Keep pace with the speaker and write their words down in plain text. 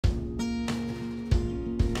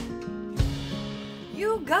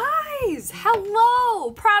You guys, hello!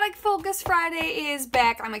 Product Focus Friday is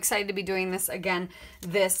back. I'm excited to be doing this again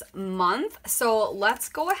this month. So let's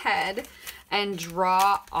go ahead and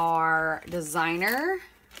draw our designer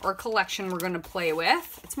or collection we're going to play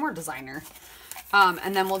with. It's more designer.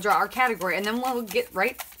 And then we'll draw our category, and then we'll get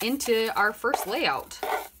right into our first layout.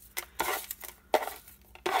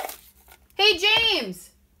 Hey, James!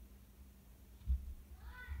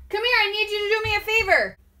 Come here, I need you to do me a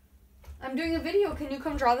favor. I'm doing a video. Can you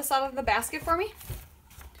come draw this out of the basket for me?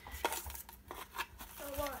 For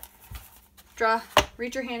what? Draw.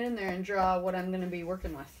 Reach your hand in there and draw what I'm going to be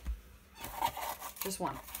working with. Just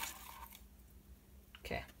one.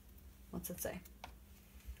 Okay. What's it say?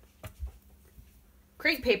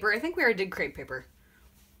 Crepe paper. I think we already did crepe paper.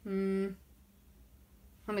 Let me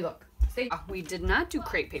look. We did not do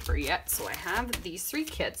crepe paper yet, so I have these 3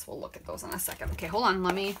 kits. We'll look at those in a second. Okay, hold on.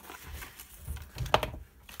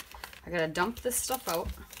 I gotta dump this stuff out.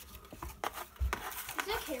 Is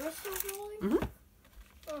that camera still rolling? Mm-hmm.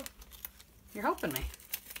 Oh. You're helping me.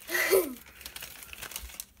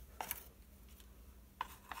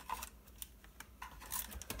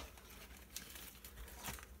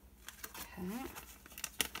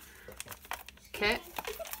 Okay.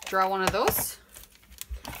 Draw one of those.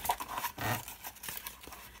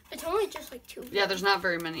 It's only just like 2. Yeah, there's not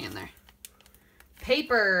very many in there.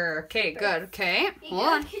 Paper. Okay, good. Okay, hold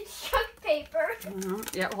on. Construct paper.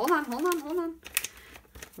 Yeah, hold on.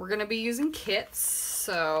 We're gonna be using kits,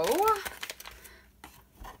 so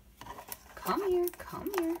come here.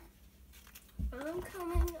 I'm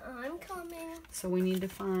coming. So we need to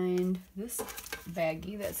find this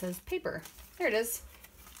baggie that says paper. There it is.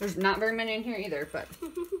 There's not very many in here either, but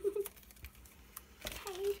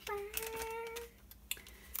Paper.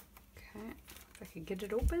 okay. If I could get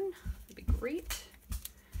it open, that'd be great.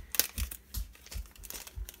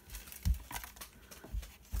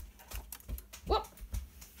 Whoop.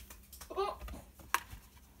 Oh.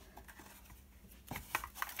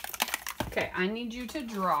 Okay, I need you to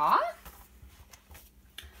draw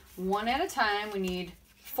one at a time. We need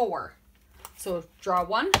 4. So draw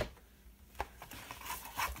 1.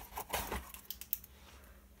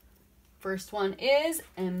 First one is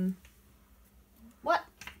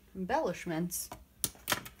embellishments.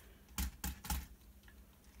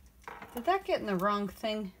 Did that get in the wrong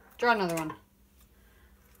thing? Draw another one.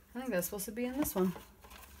 I think that's supposed to be in this one.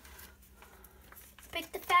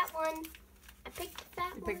 Pick the fat one. I picked the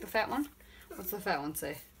fat You one. pick the fat one? What's the fat one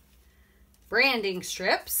say? Branding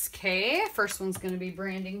strips. Okay, first one's going to be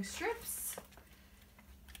branding strips.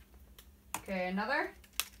 Okay, another.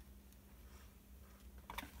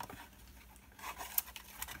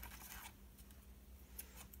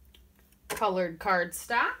 Colored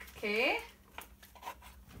cardstock. Okay.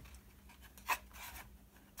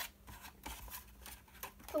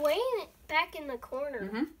 The way back in the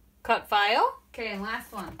corner. Cut file. Okay, and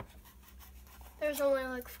last one. There's only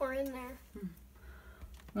like 4 in there.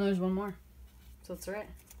 Well, there's one more. So it's all right.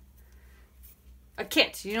 A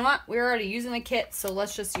kit. You know what? We're already using a kit, so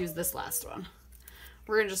let's just use this last one.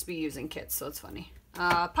 We're going to just be using kits, so it's funny.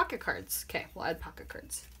 Pocket cards. Okay, we'll add pocket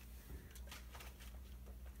cards.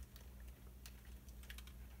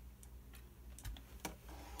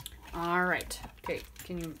 All right. Okay,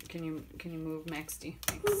 can you move, Maxty?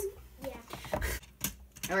 Thanks. Yeah.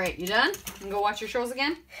 All right, you done? You can go watch your shows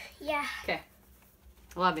again? Yeah. Okay.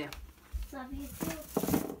 Love you. Love you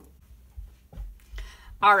too.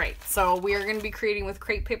 All right, so we are going to be creating with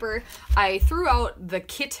crepe paper. I threw out the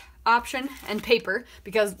kit option and paper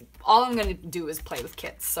because all I'm going to do is play with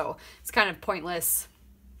kits, so it's kind of pointless.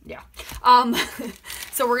 Yeah.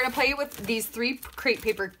 So we're going to play with these 3 crepe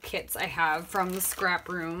paper kits I have from the scrap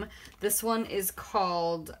room. This one is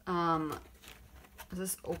called, is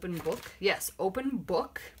this Open Book? Yes, Open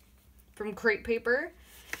Book from crepe paper.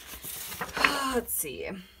 Let's see.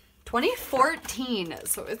 2014,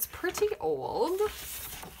 so it's pretty old.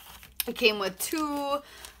 It came with 2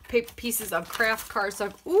 pieces of craft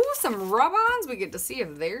cardstock. Ooh, some rub-ons. We get to see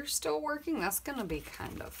if they're still working. That's going to be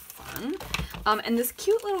kind of fun. And this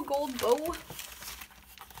cute little gold bow.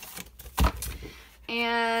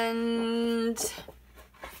 And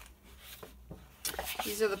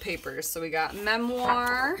these are the papers. So we got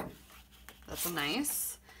memoir. That's a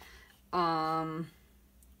nice.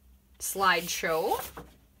 Slideshow.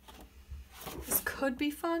 This could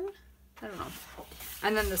be fun. I don't know.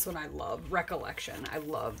 And then this one I love, Recollection. I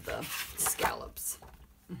love the scallops.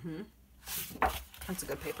 That's a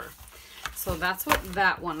good paper. So that's what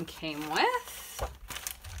that one came with.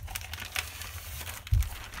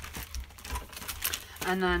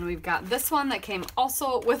 And then we've got this one that came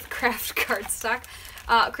also with craft cardstock.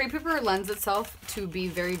 Crepe paper lends itself to be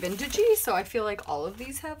very vintagey, so I feel like all of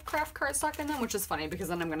these have craft cardstock in them, which is funny because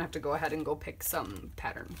then I'm gonna have to go ahead and go pick some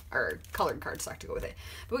pattern or colored cardstock to go with it.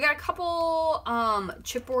 But we got a couple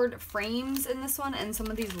chipboard frames in this one and some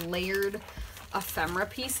of these layered ephemera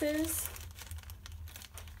pieces.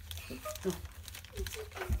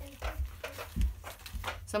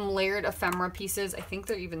 Some layered ephemera pieces. I think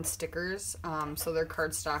they're even stickers, so they're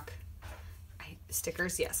cardstock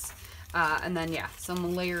stickers, yes. And then, yeah,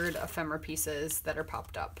 some layered ephemera pieces that are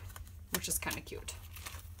popped up, which is kind of cute.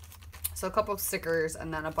 So a couple of stickers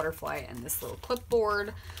and then a butterfly and this little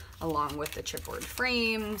clipboard along with the chipboard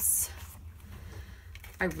frames.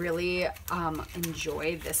 I really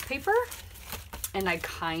enjoy this paper, and I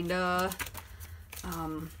kind of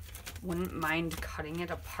wouldn't mind cutting it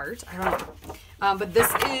apart. I don't know. But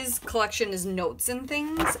this collection is Notes and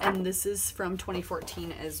Things, and this is from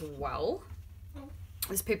 2014 as well.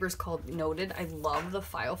 This paper is called Noted. I love the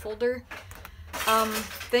file folder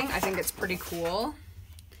thing. I think it's pretty cool.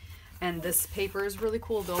 And this paper is really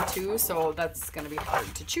cool though too, so that's going to be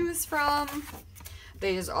hard to choose from.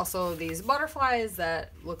 There's also these butterflies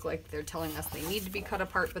that look like they're telling us they need to be cut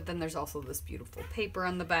apart, but then there's also this beautiful paper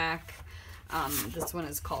on the back. This one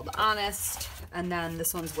is called Honest, and then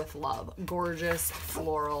this one's With Love. Gorgeous,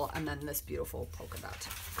 floral, and then this beautiful polka dot.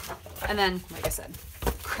 And then, like I said,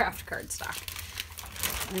 craft cardstock.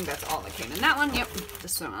 I think that's all that came in that one. Yep,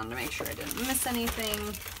 just went on to make sure I didn't miss anything.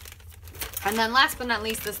 And then last but not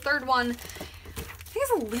least, this third one, I think is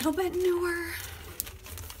a little bit newer.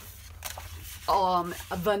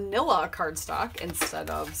 Vanilla cardstock instead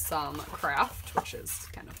of some craft, which is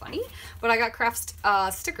kind of funny. But I got craft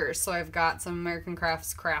stickers, so I've got some American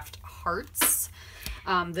Crafts craft hearts.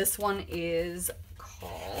 This one is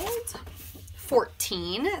called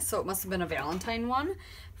 14, so it must have been a Valentine one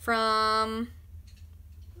from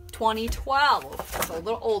 2012, so a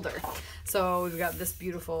little older. So we've got this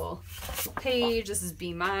beautiful page. This is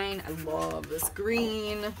Be Mine. I love this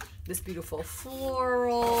green, this beautiful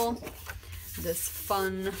floral, this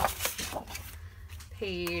fun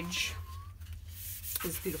page,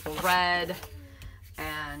 this beautiful red,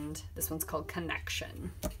 and this one's called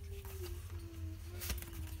Connection.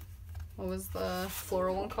 What was the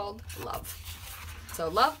floral one called? Love. So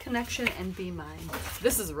Love, Connection, and Be Mine.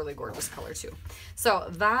 This is a really gorgeous color too. So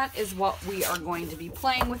that is what we are going to be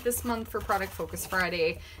playing with this month for Product Focus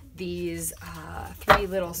Friday. These 3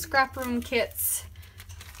 little scrap room kits.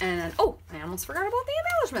 And, oh, I almost forgot about the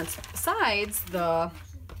embellishments. Besides the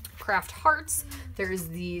craft hearts, there's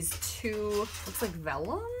these 2, looks like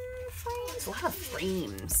vellum frames? A lot of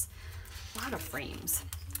frames. A lot of frames.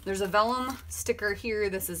 There's a vellum sticker here.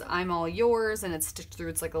 This is I'm All Yours, and it's stitched through.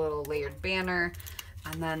 It's like a little layered banner.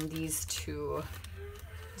 And then these 2,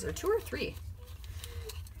 is there 2 or 3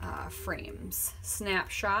 frames?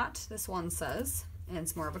 Snapshot, this one says, and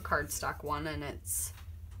it's more of a cardstock one, and it's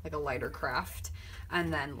like a lighter craft.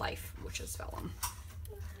 And then Life, which is vellum.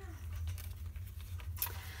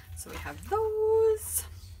 So we have those.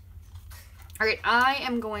 All right, I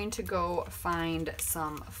am going to go find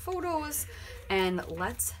some photos and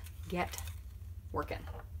let's get working.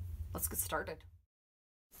 Let's get started.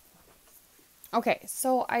 Okay,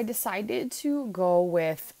 so I decided to go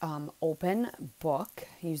with Open Book,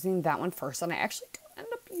 using that one first, and I actually don't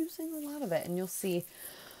end up using a lot of it, and you'll see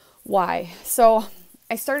why. So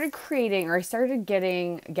I started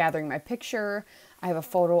gathering my picture. I have a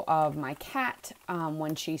photo of my cat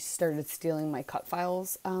when she started stealing my cut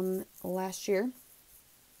files last year.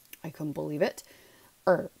 I couldn't believe it.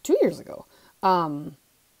 Or 2 years ago.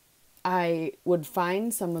 I would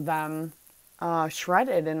find some of them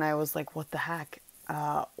shredded, and I was like, what the heck?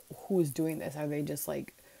 Who is doing this? Are they just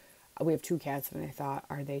like, we have 2 cats, and I thought,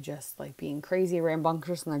 are they just like being crazy,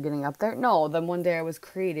 rambunctious, and they're getting up there? No, then one day I was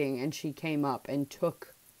creating, and she came up and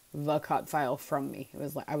took the cut file from me. It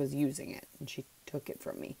was like I was using it, and she took it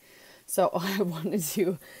from me. So I wanted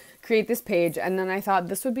to create this page, and then I thought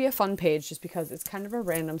this would be a fun page just because it's kind of a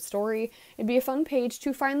random story. It'd be a fun page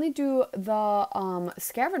to finally do the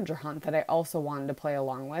scavenger hunt that I also wanted to play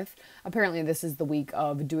along with. Apparently this is the week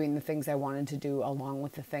of doing the things I wanted to do along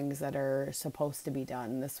with the things that are supposed to be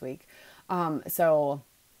done this week. So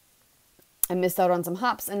I missed out on some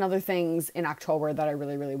hops and other things in October that I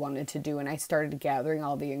really, really wanted to do, and I started gathering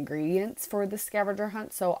all the ingredients for the scavenger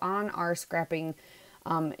hunt. So on our Scrappy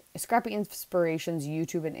Inspirations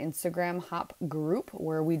YouTube and Instagram hop group,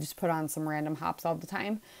 where we just put on some random hops all the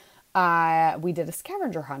time, we did a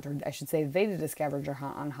scavenger hunt, or I should say they did a scavenger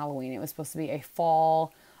hunt on Halloween. It was supposed to be a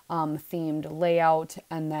fall themed layout,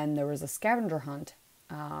 and then there was a scavenger hunt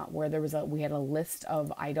where we had a list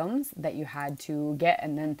of items that you had to get,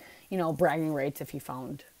 and then, you know, bragging rights if you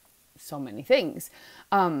found so many things.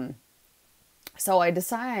 So I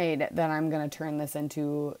decide that I'm going to turn this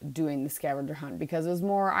into doing the scavenger hunt, because it was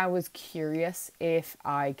more, I was curious if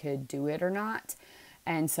I could do it or not.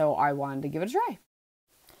 And so I wanted to give it a try.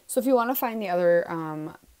 So if you want to find the other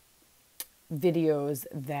videos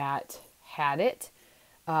that had it,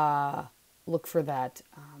 look for that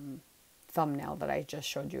thumbnail that I just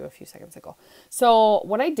showed you a few seconds ago. So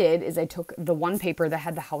what I did is I took the one paper that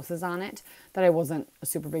had the houses on it that I wasn't a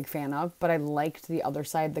super big fan of, but I liked the other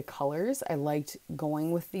side, the colors. I liked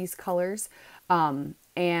going with these colors.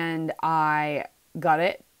 And I got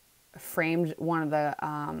it, framed one of the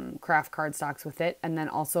craft cardstocks with it, and then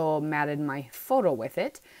also matted my photo with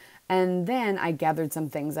it. And then I gathered some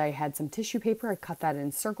things. I had some tissue paper. I cut that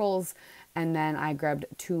in circles. And then I grabbed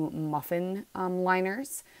 2 muffin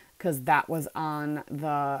liners, because that was on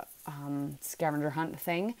the scavenger hunt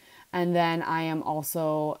thing. And then I am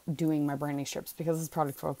also doing my branding strips, because this is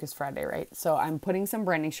Product Focus Friday, right? So I'm putting some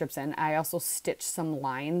branding strips in. I also stitched some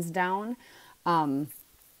lines down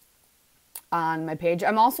on my page.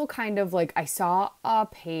 I'm also kind of like, I saw a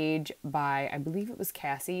page by, I believe it was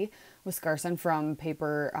Cassie Wiscarson from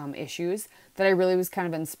Paper Issues, that I really was kind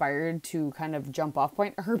of inspired to kind of jump off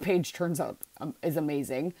point. Her page turns out is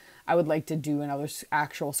amazing. I would like to do another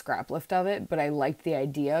actual scrap lift of it, but I liked the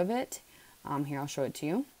idea of it. Here, I'll show it to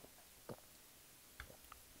you.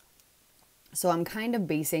 So I'm kind of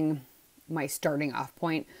basing my starting off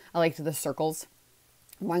point. I liked the circles.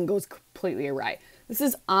 One goes completely awry. This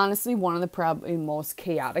is honestly one of the probably most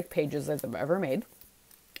chaotic pages that I've ever made.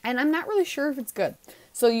 And I'm not really sure if it's good.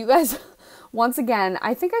 So you guys, once again,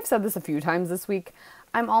 I think I've said this a few times this week.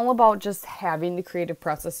 I'm all about just having the creative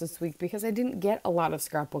process this week, because I didn't get a lot of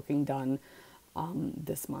scrapbooking done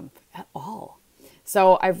this month at all.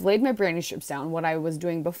 So I've laid my branding strips down. What I was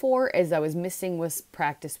doing before is I was missing was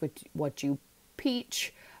practice with what you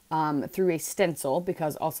peach through a stencil,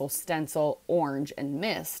 because also stencil, orange, and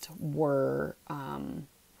mist were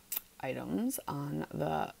items on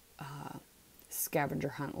the scavenger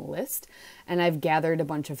hunt list. And I've gathered a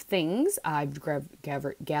bunch of things. I've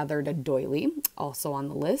gathered a doily also on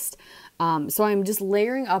the list. So I'm just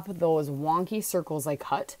layering up those wonky circles I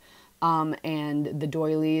cut, and the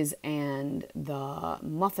doilies and the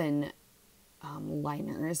muffin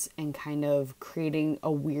liners, and kind of creating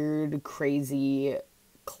a weird, crazy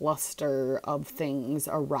cluster of things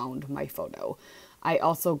around my photo. I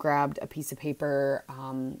also grabbed a piece of paper,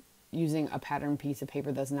 using a pattern piece of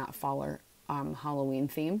paper that's not fall Halloween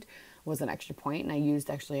themed was an extra point, and I used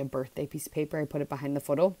actually a birthday piece of paper. I put it behind the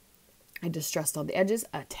photo. I distressed all the edges.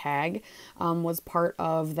 A tag was part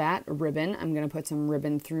of that. Ribbon. I'm going to put some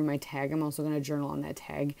ribbon through my tag. I'm also going to journal on that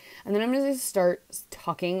tag. And then I'm going to start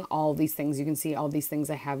tucking all these things. You can see all these things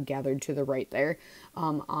I have gathered to the right there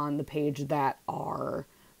on the page that are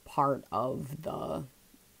part of the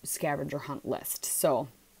scavenger hunt list. So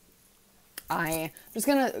I'm just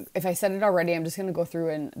going to, if I said it already, I'm just going to go through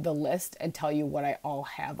in the list and tell you what I all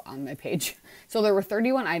have on my page. So there were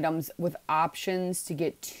 31 items with options to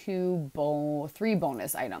get 3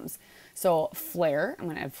 bonus items. So flare, I'm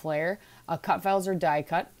going to add flare. Cut files or die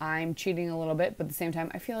cut. I'm cheating a little bit, but at the same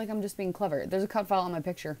time, I feel like I'm just being clever. There's a cut file on my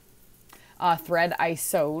picture. Thread I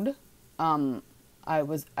sewed.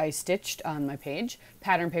 I stitched on my page.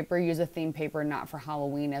 Pattern paper, use a theme paper not for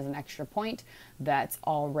Halloween as an extra point. That's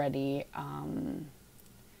already,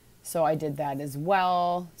 so I did that as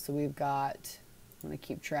well. So we've got, I'm going to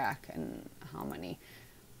keep track and how many.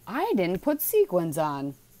 I didn't put sequins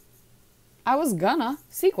on. I was gonna.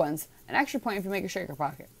 Sequins. An extra point if you make a shaker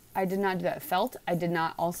pocket. I did not do that. Felt, I did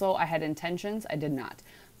not. Also, I had intentions. I did not.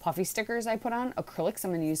 Puffy stickers I put on. Acrylics, I'm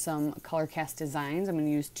going to use some ColorCast Designs. I'm going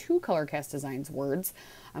to use 2 ColorCast Designs words.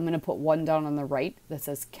 I'm going to put one down on the right that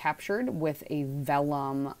says captured with a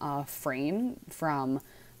vellum frame from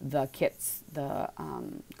the kits, the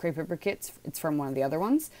crepe paper kits. It's from one of the other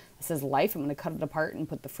ones. It says life. I'm going to cut it apart and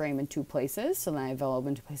put the frame in 2 places. So then I vellum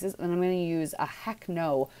in 2 places. And then I'm going to use a Heck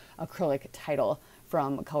No acrylic title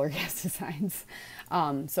from ColorCast Designs.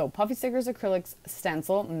 So puffy stickers, acrylics,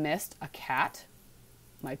 stencil, mist, a cat.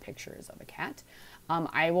 My pictures of a cat.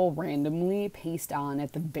 I will randomly paste on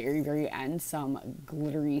at the very, very end some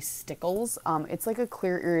glittery stickles. It's like a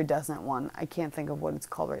clear iridescent one. I can't think of what it's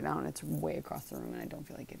called right now, and it's way across the room, and I don't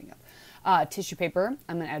feel like getting up. Tissue paper.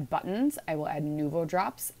 I'm going to add buttons. I will add Nuvo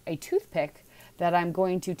drops. A toothpick that I'm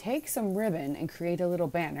going to take some ribbon and create a little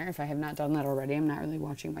banner. If I have not done that already, I'm not really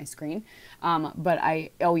watching my screen.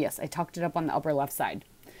 Oh yes, I tucked it up on the upper left side.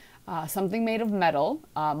 something made of metal.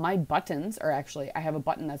 My buttons are actually, I have a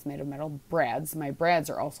button that's made of metal. Brads. My brads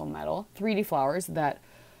are also metal. 3D flowers, that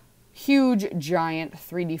huge, giant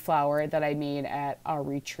 3D flower that I made at a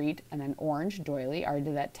retreat. And then orange doily. I already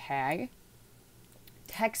did that tag.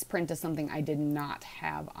 Text print is something I did not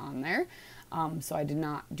have on there. So I did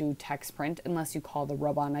not do text print unless you call the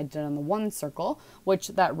rub-on I did on the one circle, which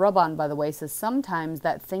that rub-on, by the way, says sometimes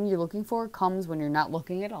that thing you're looking for comes when you're not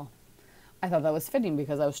looking at all. I thought that was fitting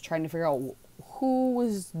because I was trying to figure out who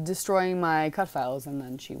was destroying my cut files, and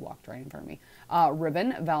then she walked right in front of me.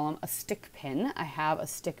 Ribbon, vellum, a stick pin. I have a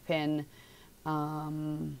stick pin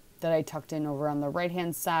that I tucked in over on the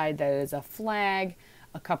right-hand side that is a flag,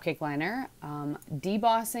 a cupcake liner,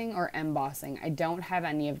 debossing or embossing. I don't have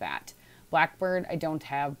any of that. Blackbird, I don't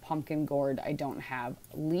have. Pumpkin gourd, I don't have.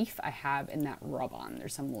 Leaf, I have in that rub-on.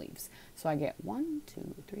 There's some leaves. So I get 1,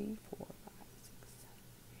 2, 3, 4, 5, 6,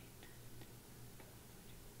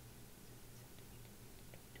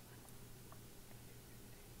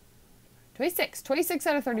 7, 8, 26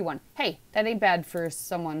 out of 31. Hey, that ain't bad for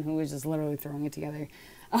someone who is just literally throwing it together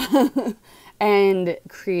and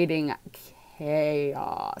creating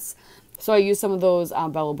chaos. So I use some of those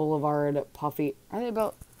Bella Boulevard puffy.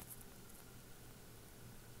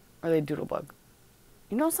 Are they Doodlebug?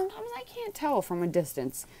 You know, sometimes I can't tell from a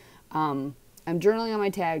distance. I'm journaling on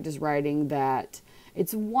my tag, just writing that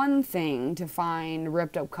it's one thing to find a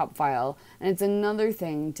ripped up cup file, and it's another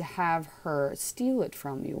thing to have her steal it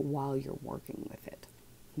from you while you're working with it.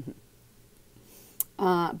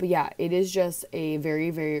 But yeah, it is just a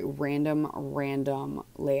very, very random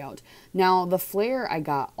layout. Now, the flare I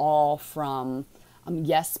got all from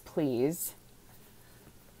Yes Please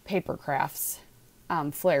Paper Crafts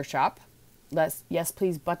flare shop. Yes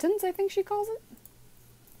Please Buttons, I think she calls it.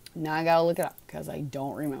 Now I gotta look it up because I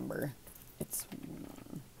don't remember. It's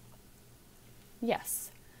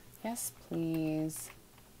Yes Please.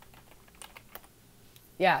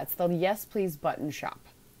 Yeah, it's the Yes Please Button Shop.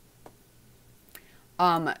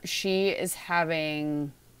 She is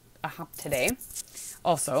having a hop today.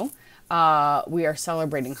 Also, we are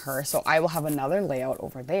celebrating her, so I will have another layout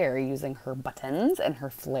over there using her buttons and her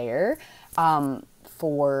flare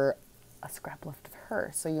for a scrap lift of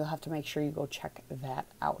her. So you'll have to make sure you go check that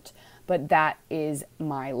out. But that is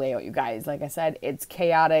my layout, you guys. Like I said, it's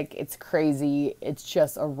chaotic, it's crazy, it's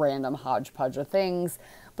just a random hodgepodge of things.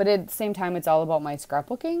 But at the same time, it's all about my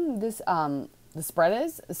scrapbooking. This the spread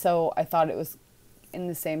is. So I thought it was in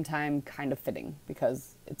the same time kind of fitting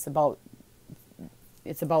because it's about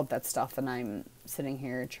that stuff, and I'm sitting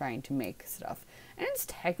here trying to make stuff. And it's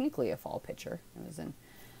technically a fall picture. It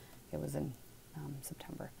was in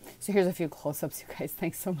September. So here's a few close-ups, you guys.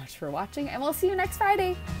 Thanks so much for watching, and we'll see you next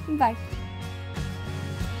Friday. Bye.